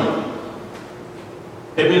to punch me.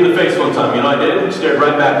 Hit me in the face one time. You know what I did? Stared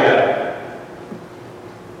right back at him.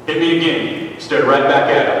 Hit me again. Stared right back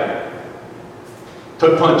at him.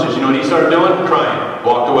 Took punches. You know what he started doing? Crying.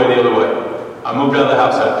 Walked away the other way. I moved out of the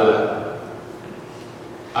house after that.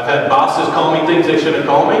 I've had bosses call me things they shouldn't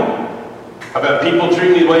call me. I've had people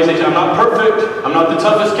treat me ways they say, I'm not perfect. I'm not the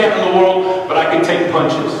toughest cat in the world, but I can take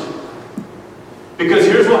punches. Because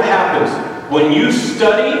here's what happens. When you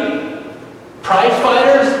study prize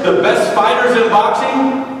fighters, the best fighters in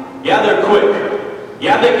boxing, yeah, they're quick.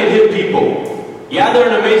 Yeah, they can hit people. Yeah, they're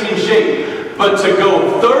in amazing shape. But to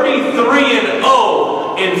go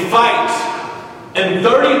 33-0 in fights, in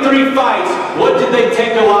 33 fights, what did they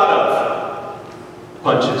take a lot of?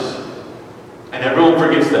 Punches. And everyone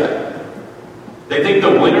forgets that. They think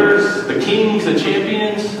the winners, the kings, the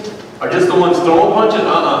champions, are just the ones throwing punches?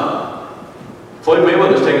 Floyd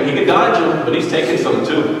Mayweather's taking, he could dodge them, but he's taking some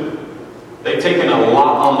too. They've taken a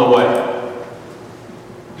lot on the way.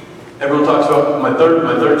 Everyone talks about, my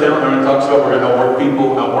third talent, everyone talks about we're going to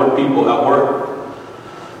outwork.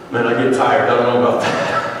 Man, I get tired, I don't know about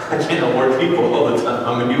that. I can't outwork people all the time.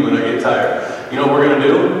 I'm a human, I get tired. You know what we're going to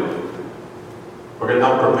do? We're going to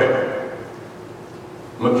out-prepare.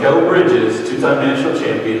 Mikal Bridges, two-time national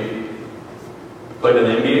champion, played in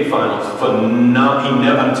the NBA Finals.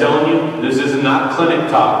 I'm telling you, this is not clinic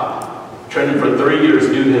talk. Training for 3 years,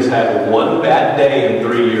 dude has had one bad day in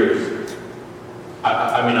 3 years.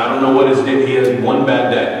 I don't know what his day. He has one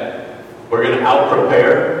bad day. We're going to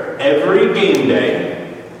out-prepare every game day.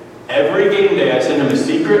 Every game day, I send him a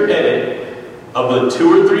secret edit of the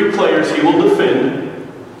 2 or 3 players he will defend.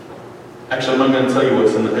 Actually, I'm not going to tell you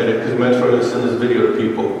what's in the edit because Matt's probably going to send this video to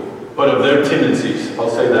people. But of their tendencies, I'll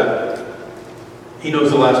say that. He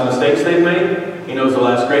knows the last mistakes they've made. He knows the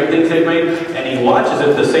last great things they've made. And he watches it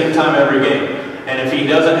at the same time every game. And if he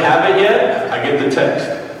doesn't have it yet, I get the text.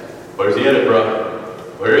 Where's the edit, bro?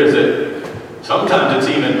 Where is it? Sometimes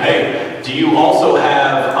it's even, hey, do you also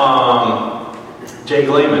have Jake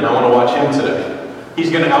Layman? I want to watch him today. He's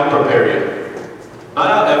going to out-prepare you. Not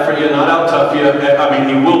out-effort you, not out-tough you. I mean,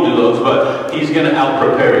 he will do those, but he's going to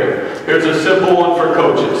out-prepare you. Here's a simple one for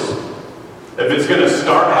coaches. If it's going to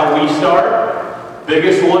start how we start,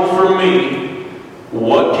 biggest one for me,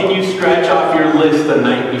 what can you scratch off your list the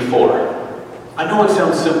night before? I know it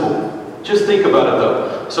sounds simple. Just think about it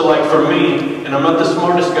though. So like for me, and I'm not the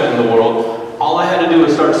smartest guy in the world, all I had to do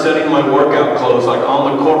was start setting my workout clothes, like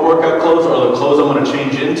on the court workout clothes or the clothes I'm going to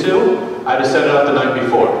change into, I had to set it up the night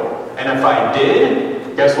before. And if I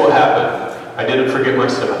did, guess what happened? I didn't forget my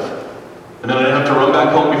stuff. And then I didn't have to run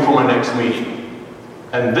back home before my next meeting.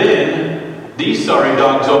 And then, these sorry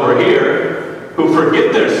dogs over here, who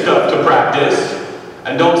forget their stuff to practice,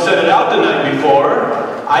 and don't set it out the night before,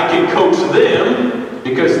 I can coach them,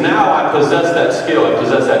 because now I possess that skill, I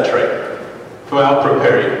possess that trait. To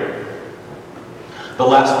out-prepare you. The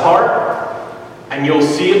last part, and you'll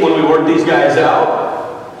see it when we work these guys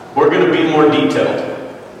out, we're going to be more detailed.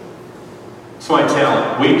 It's my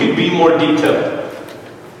talent. We could be more detailed.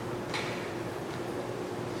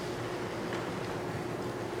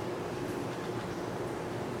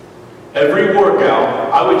 Every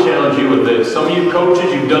workout, I would challenge you with this. Some of you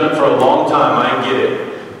coaches, you've done it for a long time. I get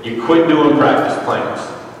it. You quit doing practice plans.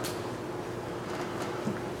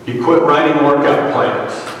 You quit writing workout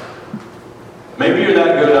plans. Maybe you're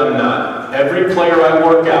that good, I'm not. Every player I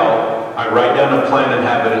work out, I write down a plan and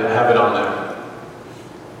have it on there.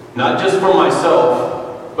 Not just for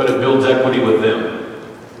myself, but it builds equity with them.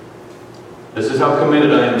 This is how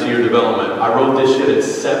committed I am to your development. I wrote this shit at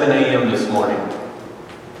 7 a.m. this morning.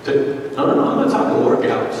 No, I'm not talking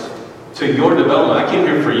workouts. To your development. I came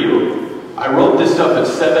here for you. I wrote this stuff at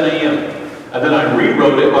 7 a.m. And then I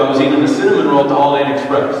rewrote it while I was eating a cinnamon roll at the Holiday Inn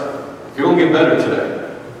Express. You're going to get better today.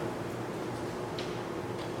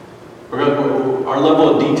 Our level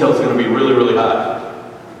of detail is going to be really, really high.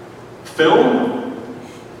 Film.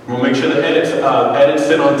 We'll make sure the edits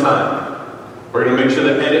sit on time. We're going to make sure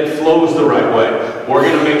the edit flows the right way. We're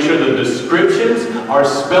going to make sure the descriptions are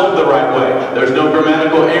spelled the right way. There's no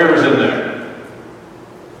grammatical errors in there.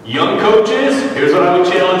 Young coaches, here's what I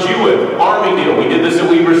would challenge you with. Army deal. We did this at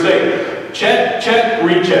Weber State. Check, check,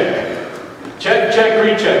 recheck. Check, check,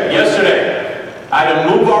 recheck. Yesterday, I had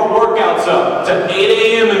to move our workouts up to 8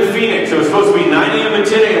 a.m. in Phoenix. It was supposed to be 9 a.m. and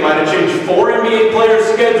 10 a.m. I had to change 4 NBA players'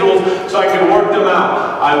 schedules so I could work them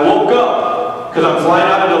out. I woke up, because I'm flying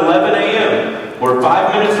out at 11 a.m. We're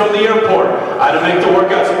 5 minutes from the airport. I had to make the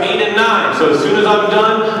workouts 8 and 9. So as soon as I'm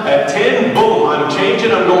done at 10, boom, I'm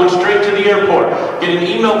changing. I'm going straight to the airport. Get an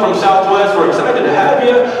email from Southwest. We're excited to have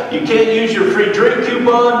you. You can't use your free drink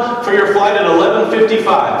coupon for your flight at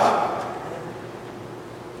 11:55.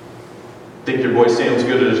 Think your boy Sam's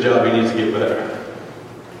good at his job. He needs to get better.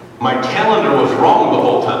 My calendar was wrong the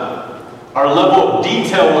whole time. Our level of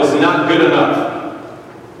detail was not good enough.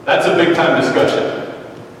 That's a big time discussion.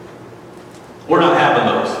 We're not having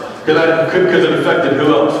those. Because it affected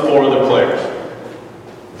who else? 4 other players.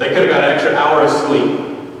 They could have got an extra hour of sleep.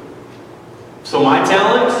 So my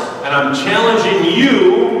talents, and I'm challenging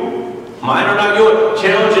you, mine are not yours,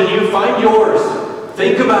 challenging you, find yours.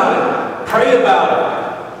 Think about it. Pray about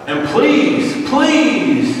it. And please,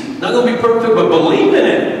 not going to be perfect, but believe in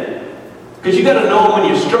it. Because you got to know them when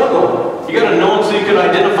you struggle. You got to know them so you can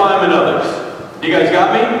identify them in others. You guys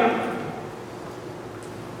got me?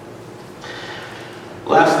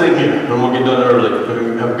 Last thing here, and we'll get done early. We're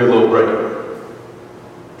going to have a good little break.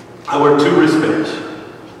 I wear 2 wristbands.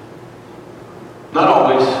 Not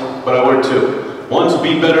always, but I wear 2. One's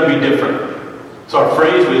be better, be different. It's our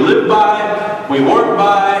phrase we live by, we work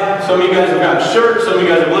by. Some of you guys have got shirts. Some of you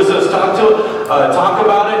guys have listened to us talk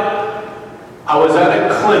about it. I was at a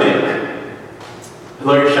clinic,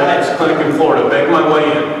 Larry Shiatt's clinic in Florida, begged my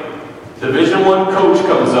way in. Division I coach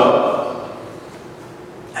comes up,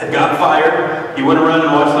 had got fired. He went around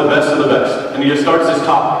and watched the best of the best, and he just starts his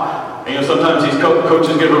talk. And sometimes these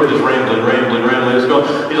coaches get over just rambling.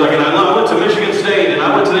 He's like, and I went to Michigan State, and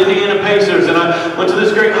I went to the Indiana Pacers, and I went to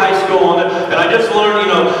this great high school, and I just learned,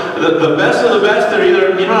 the best of the best, they're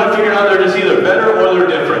either, I figured out they're just either better or they're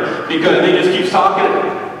different. Because he just keeps talking,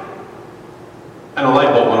 and a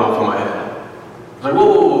light bulb went off in my head. I was like,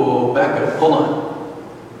 whoa, back up, hold on.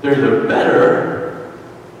 They're either better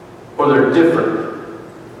or they're different.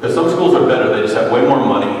 Because some schools are better, they just have way more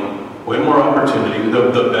money, way more opportunity,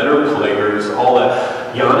 the better players, all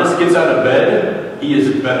that. Giannis gets out of bed, he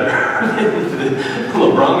is better.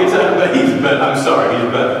 LeBron gets out of bed, he's better. I'm sorry,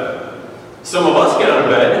 he's better. Some of us get out of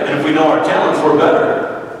bed, and if we know our talents, we're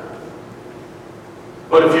better.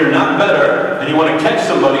 But if you're not better, and you want to catch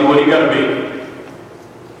somebody, what do you got to be?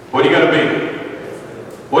 What do you got to be?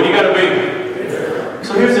 What do you got to be?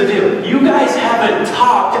 So here's the deal. You guys haven't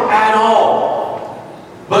talked at all.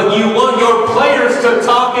 But you want your players to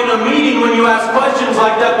talk in a meeting when you ask questions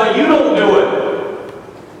like that, but you don't do it.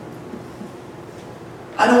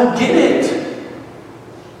 I don't get it.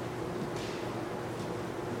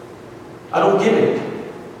 I don't get it.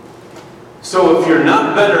 So if you're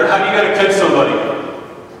not better, how do you got to catch somebody?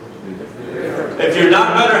 If you're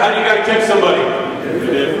not better, how do you got to catch somebody?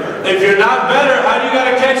 If you're not better, how do you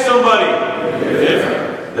got to catch somebody?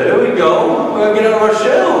 There we go. We're going to get out of our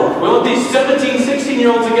shell. We want these 17,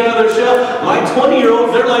 16-year-olds to get out of their shell. My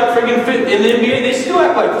 20-year-olds, they're like freaking fit in the NBA. They still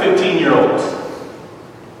act like 15-year-olds.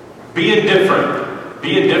 Being different.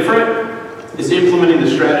 Being different is implementing the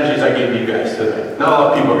strategies I gave you guys today. Not a lot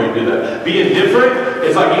of people are going to do that. Being different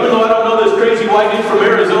is like, even though I don't know this crazy white dude from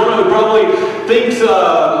Arizona who probably thinks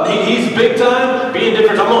he's big time, being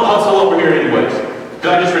different, I'm going to hustle over here anyways.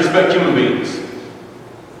 Because I just respect human beings.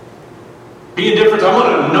 Being different, I'm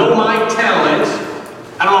going to know my talents,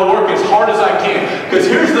 and I'm going to work as hard as I can. Because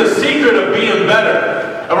here's the secret of being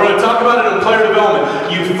better. And we're going to talk about it in player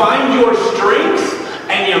development. You find your strengths,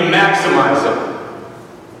 and you maximize them.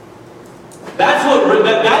 That's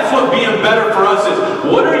what being better for us is.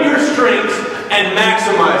 What are your strengths, and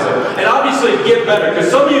maximize them. And obviously get better.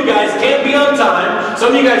 Because some of you guys can't be on time.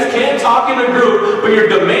 Some of you guys can't talk in a group, but you're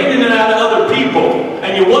demanding it out of other people.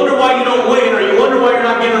 And you wonder why you don't win, or you wonder why you're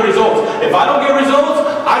not getting results. If I don't get results,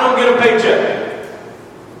 I don't get a paycheck.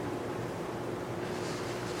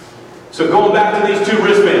 So going back to these 2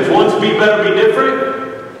 wristbands. One's be better, be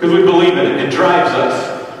different, because we believe in it. It drives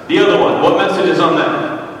us. The other one, what message is on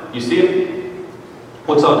that? You see it?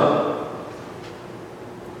 What's on it?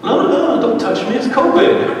 No, don't touch me. It's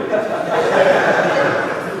COVID.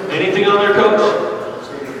 Anything on there, Coach?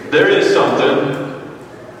 There is something,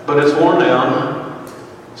 but it's worn down.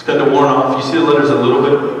 It's kind of worn off. You see the letters a little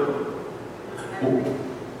bit?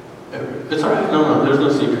 It's all right. No, there's no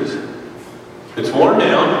secrets. It's worn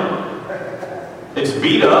down. It's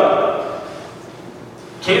beat up.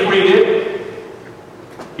 Can't read it.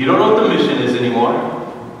 You don't know what the mission is anymore.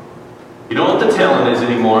 You don't know what the talent is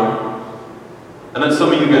anymore. And that's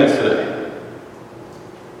some of you guys today.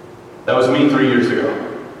 That was me 3 years ago.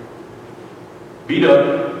 Beat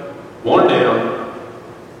up, worn down,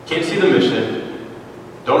 can't see the mission,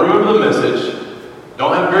 don't remember the message,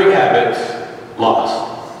 don't have great habits, lost.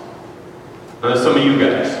 And that's some of you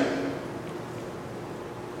guys.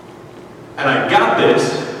 And I got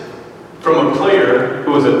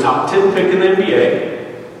top 10 pick in the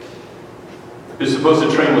NBA, who's supposed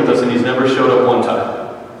to train with us, and he's never showed up one time.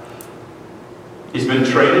 He's been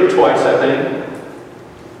traded twice, I think.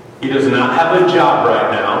 He does not have a job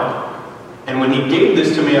right now. And when he gave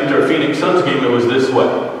this to me after a Phoenix Suns game, it was this way.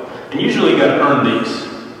 And usually you got to earn these.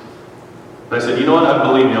 And I said, you know what? I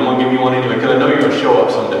believe you. I'm going to give you one anyway, because I know you're going to show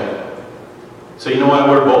up someday. So you know why I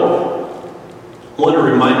wear both? One, a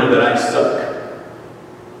reminder that I suck.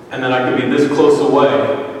 And that I could be this close away,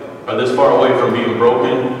 or this far away from being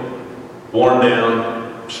broken, worn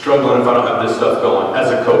down, struggling if I don't have this stuff going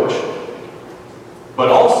as a coach. But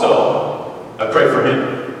also, I pray for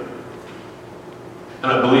him.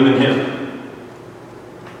 And I believe in him.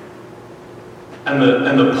 And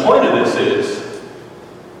the point of this is,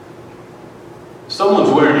 someone's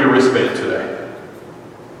wearing your wristband today.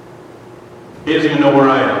 He doesn't even know where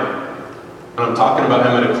I am. And I'm talking about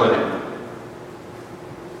him at a clinic.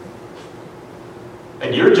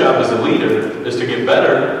 And your job as a leader is to get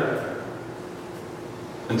better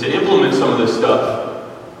and to implement some of this stuff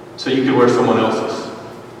so you can wear someone else's.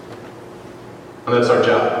 And that's our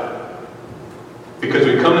job. Because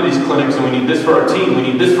we come to these clinics and we need this for our team, we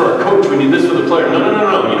need this for our coach, we need this for the player. No.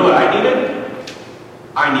 You know what I needed?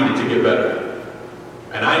 I needed to get better.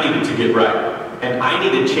 And I needed to get right. And I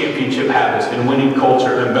needed championship habits and winning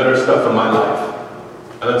culture and better stuff in my life.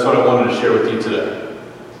 And that's what I wanted to share with you today.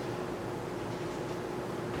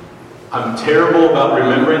 I'm terrible about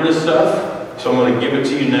remembering this stuff, so I'm going to give it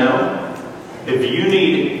to you now. If you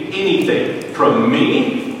need anything from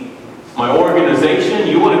me, my organization,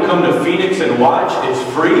 you want to come to Phoenix and watch, it's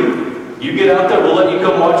free. You get out there, we'll let you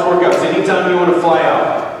come watch workouts anytime you want to fly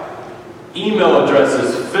out. Email address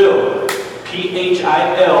is Phil,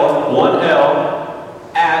 P-H-I-L,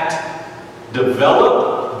 1L, at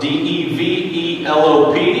develop,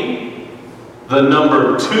 D-E-V-E-L-O-P, the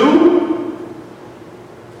number 2,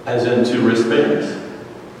 as in 2 wristbands,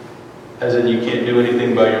 as in you can't do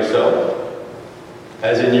anything by yourself.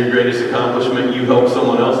 As in your greatest accomplishment, you helped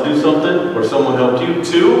someone else do something, or someone helped you.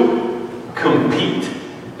 2,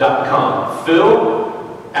 compete.com. Phil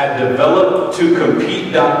at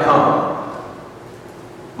develop2compete.com.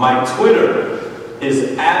 My Twitter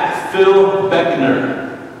is at Phil Beckner.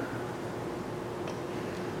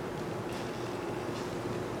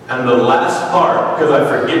 And the last part, because I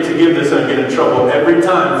forget to give this and I get in trouble every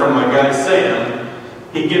time from my guy Sam,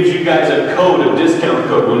 he gives you guys a code, a discount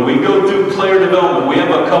code. When we go through player development, we have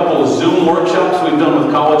a couple Zoom workshops we've done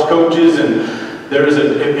with college coaches, and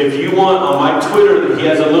if you want, on my Twitter, he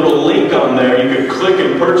has a little link on there. You can click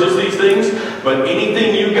and purchase these things, but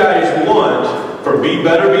anything you guys want for Be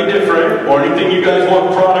Better, Be Different, or anything you guys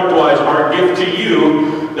want product-wise, our gift to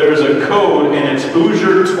you, there's a code, and it's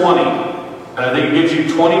Hoosier20. And I think it gives you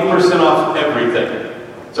 20% off everything.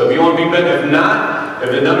 So if you want to be better, if not,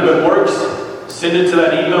 if none of it works, send it to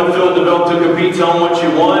that email, Phil, develop to compete, tell them what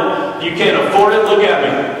you want. If you can't afford it, look at me.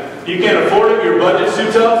 If you can't afford it, your budget's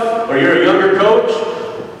too tough, or you're a younger coach,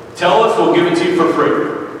 tell us, we'll give it to you for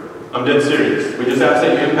free. I'm dead serious. We just ask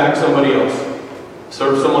that you impact somebody else.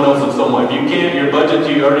 Serve someone else in some way. If you can't, your budget,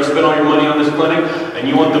 you already spent all your money on this clinic, and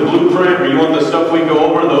you want the blueprint, or you want the stuff we go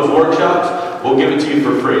over, those workshops, we'll give it to you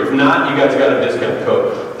for free. If not, you guys got a discount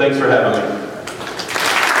code. Thanks for having me.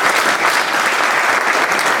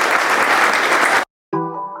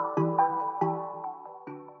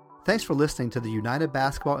 Thanks for listening to the United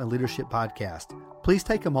Basketball and Leadership Podcast. Please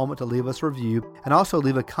take a moment to leave us a review and also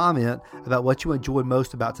leave a comment about what you enjoyed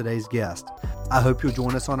most about today's guest. I hope you'll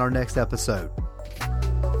join us on our next episode.